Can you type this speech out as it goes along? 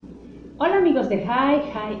Hola amigos de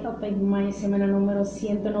Hive Open Mind, semana número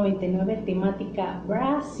 199, temática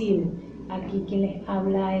Brasil. Aquí quien les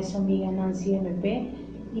habla es su amiga Nancy MP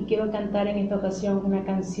y quiero cantar en esta ocasión una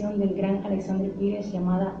canción del gran Alexandre Pires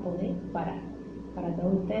llamada Pode, Parar. Para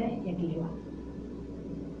todos ustedes y aquí va.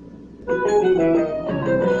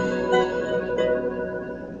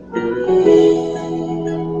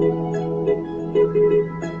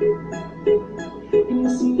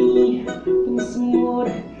 Tienes mí, tienes amor,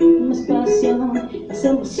 tienes pasión, más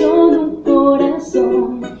emoción no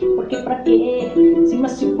coração. Porque pra quê? Se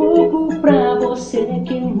mais um pouco pra você,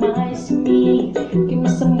 que mais mim, que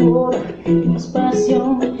mais amor, que mais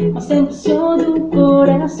pasión, más emoción do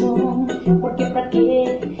coração. Porque pra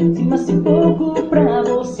quê? Se mais um pouco pra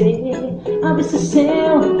você. A veces é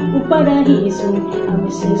paraíso, a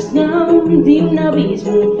veces não, de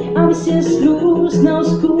abismo, a veces luz na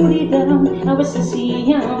escuridão, a veces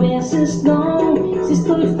sim, a veces não. Se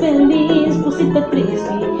estou feliz, você tá triste,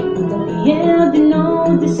 então de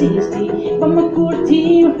não desiste. Vamos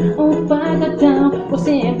curtir o pagadão,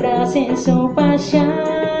 você é prazer, sua paixão.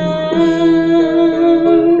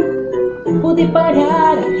 Pode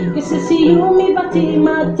parar, que esse ciúme vai te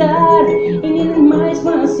matar e nem mais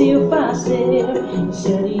fácil fazer.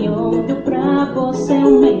 Seria outro pra você,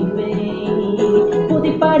 meu bem.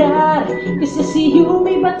 Pode parar, que esse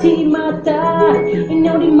ciúme vai te matar e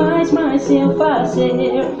não tem mais fácil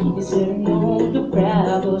fazer. Seria outro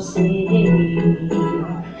pra você.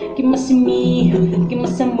 Que mais mim, que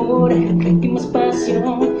mais amor, que mais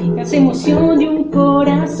paixão, que mais emoção de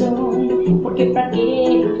coração. Porque pra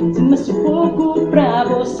quê? Se mais um pouco pra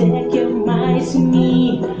você, que mais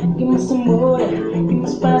mim, que mais amor, que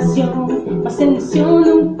mais paixão, mais emoção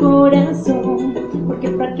no coração. Porque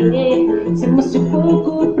pra quê? Se mais um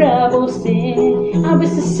pouco pra você. A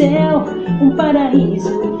veces é paraíso,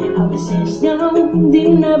 a veces não,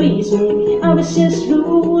 de abismo, a veces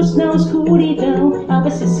luz na escuridão, a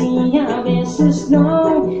veces sim, a veces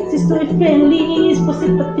não. Se estou feliz, você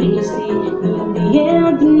tá triste,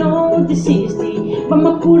 e não desiste.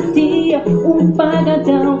 Vamos curtir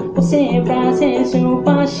pagadão, você é prazer, sua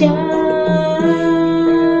paixão.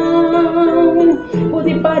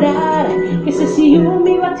 Pode parar, que esse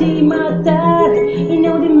ciúme vai te matar e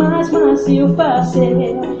não tem mais fácil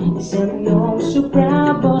fazer. Esse é o nosso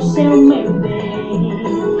pra você, meu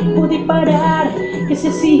bem. Pode parar, que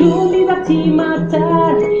esse ciúme vai te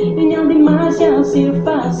matar e não tem mais fácil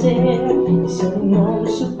fazer. Esse é o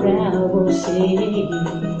nosso pra você.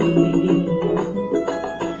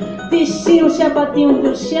 Desci o sapatinho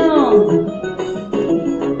do chão.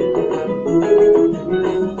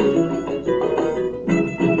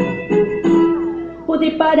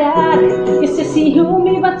 Pode parar, esse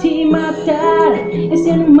ciúme vai te matar. Esse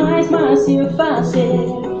é mais fácil fazer.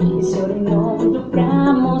 Esse é o nome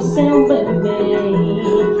pra você,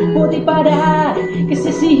 bebê. Pode parar,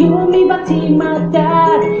 esse ciúme vai te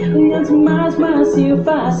matar e não é mais fácil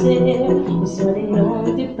fazer. Esse é o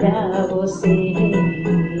nome pra você.